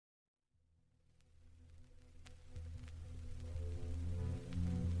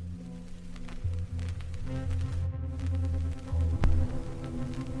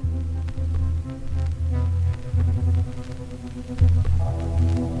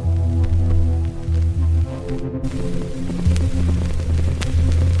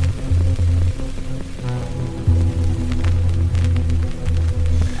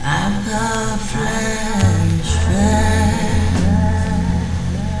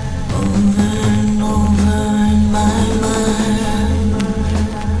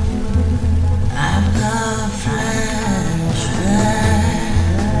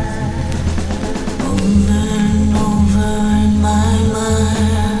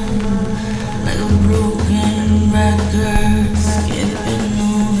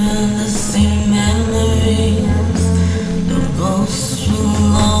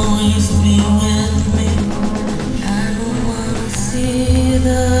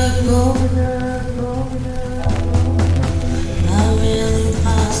Not really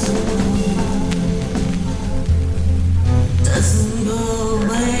possible. Doesn't go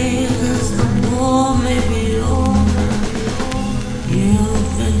away 'cause the war may be over. You've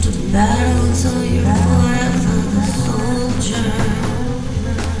been to battle, so you're forever the soldier.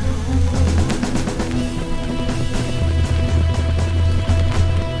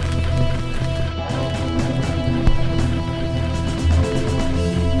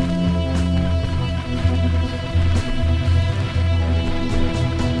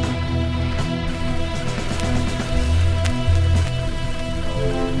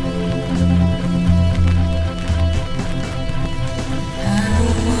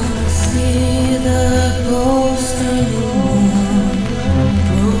 See the ghost anymore.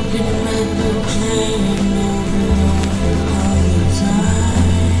 Broken record playing over all the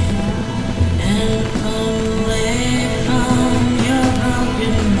time. And run away from your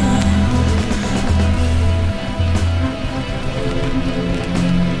broken mind.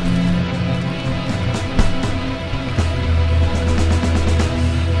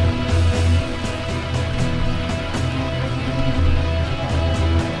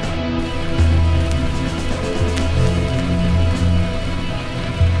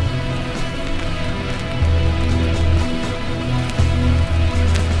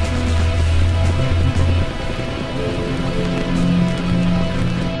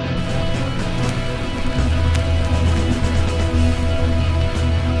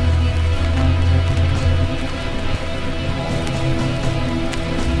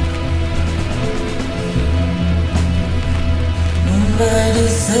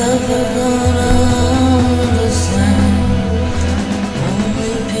 Nobody's ever gonna understand.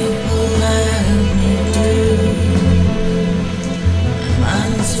 Only people like me do. My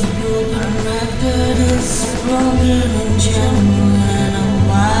mind's a broken record, it's broken in general, and I'm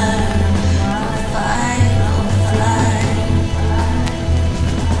wired for fight or flight.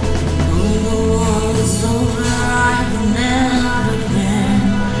 When the war is over, I've never been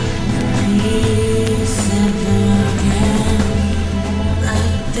at peace ever again.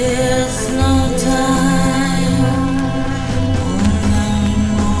 There's no time, over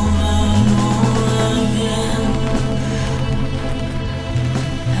and over again.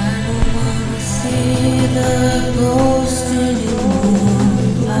 I don't wanna see the ghost anymore.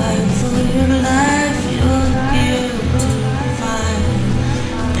 Fight for your life, you're guilty. Fight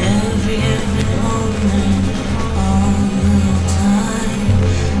every moment, all the time.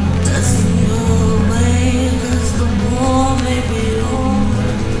 Doesn't go away 'cause the war may be over.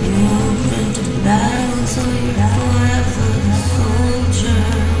 You've been to battle, so you're forever the soldier.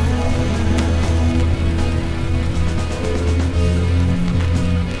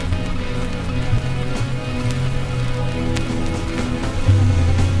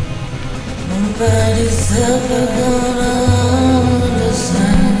 Nobody's ever gonna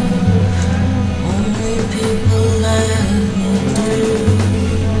understand. Only people like me do.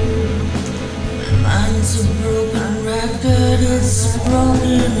 My mind's a broken record, it's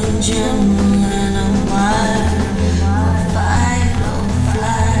broken in general, and I'm wired for fight or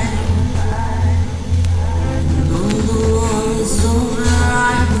flight. Though the war is over,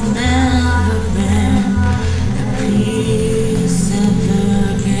 I've never been at peace ever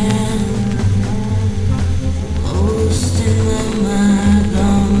again. Ghost in my mind,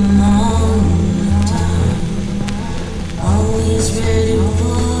 I'm all the time. Always ready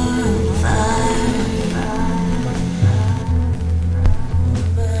for a fight.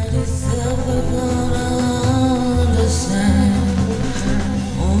 Nobody's ever gonna understand.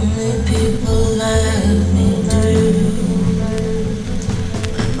 Only people like me do.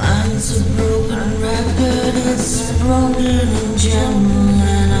 My mind's a broken record, it's broken in general,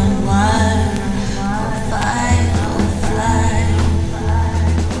 and I'm wired for fight or flight.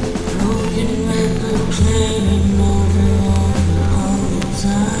 Broken record playing over all the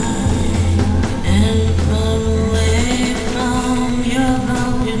time. And run away from your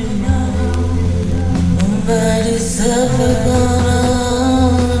broken mind. Nobody's ever gonna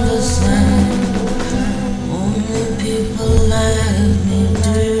understand. Only people like me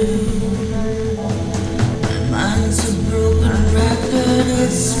do. My mind's a broken record,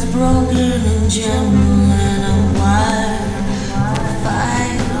 it's broken in general, and I'm wired for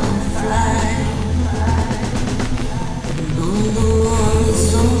fight or flight. Though the war is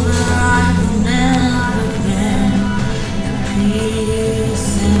over, I've never been at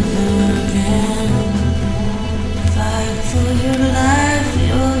peace ever again. Fight for your life,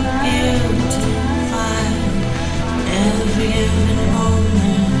 you're guilty. Fight every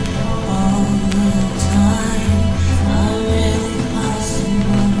moment, all the time. Not really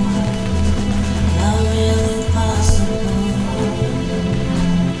possible.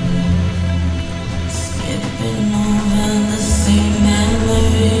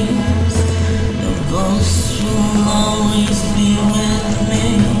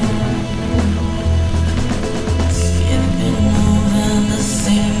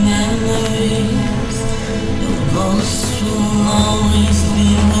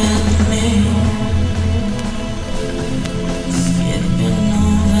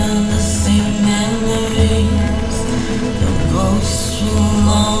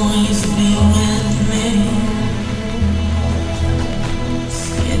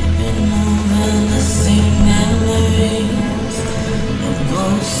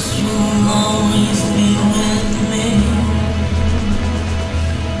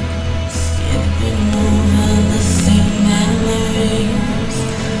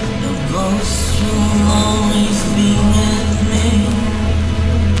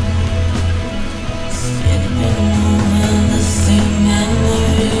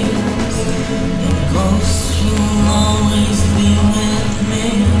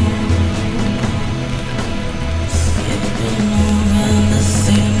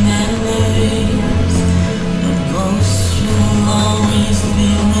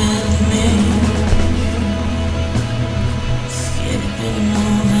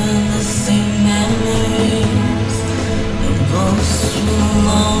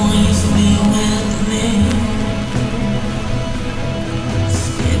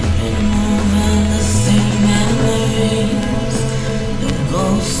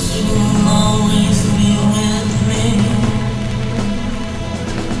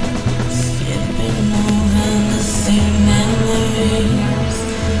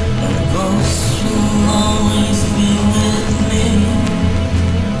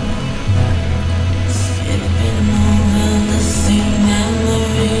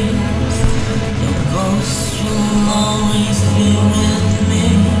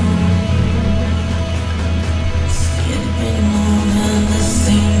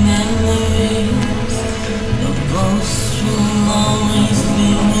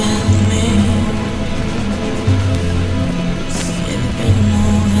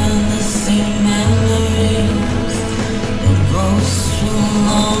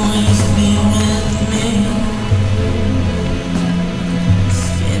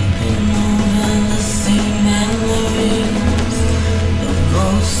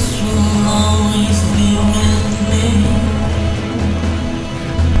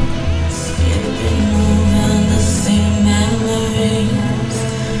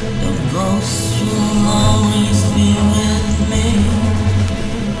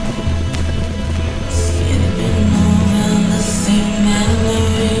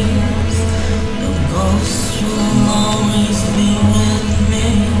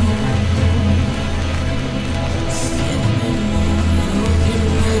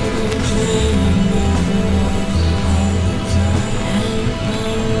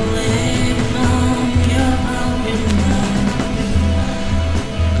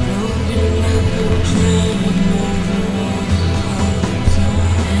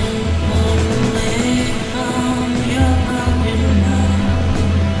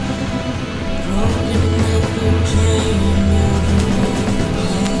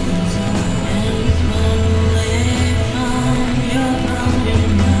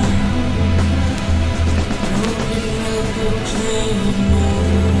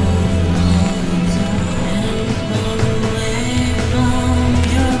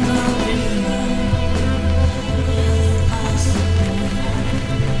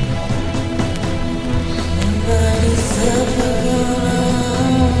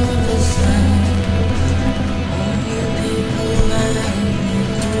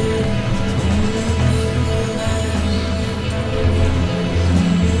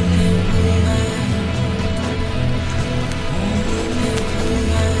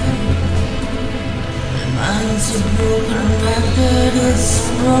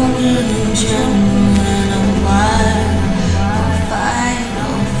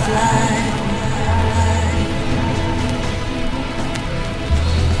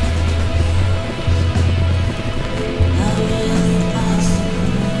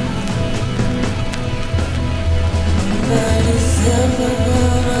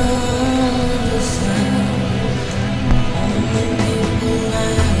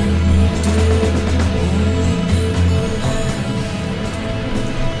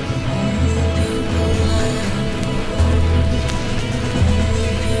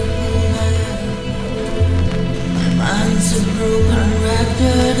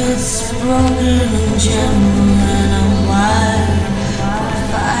 broken in general, and I'm wired for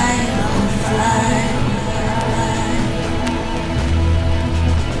fight or flight.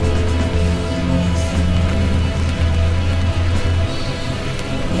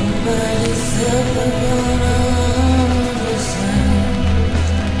 Nobody's ever gonna understand.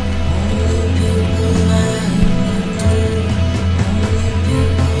 Only people like me do. Only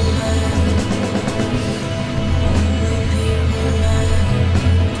people like me. Only people like me.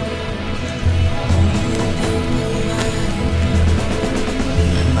 Only people like me.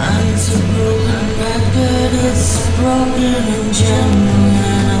 My mind's a broken record, it's broken in general,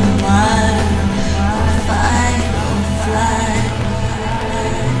 and I'm wired for fight or flight.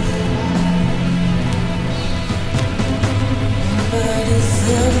 Nobody's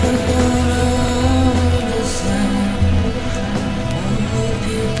ever gonna understand. Only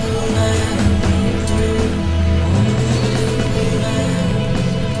people like me do. Only people like me.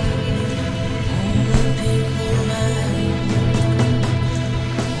 Only people like me.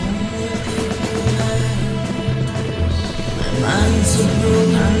 Only people like me. My mind's a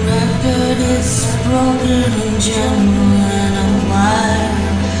broken record, it's broken in general, and I'm wired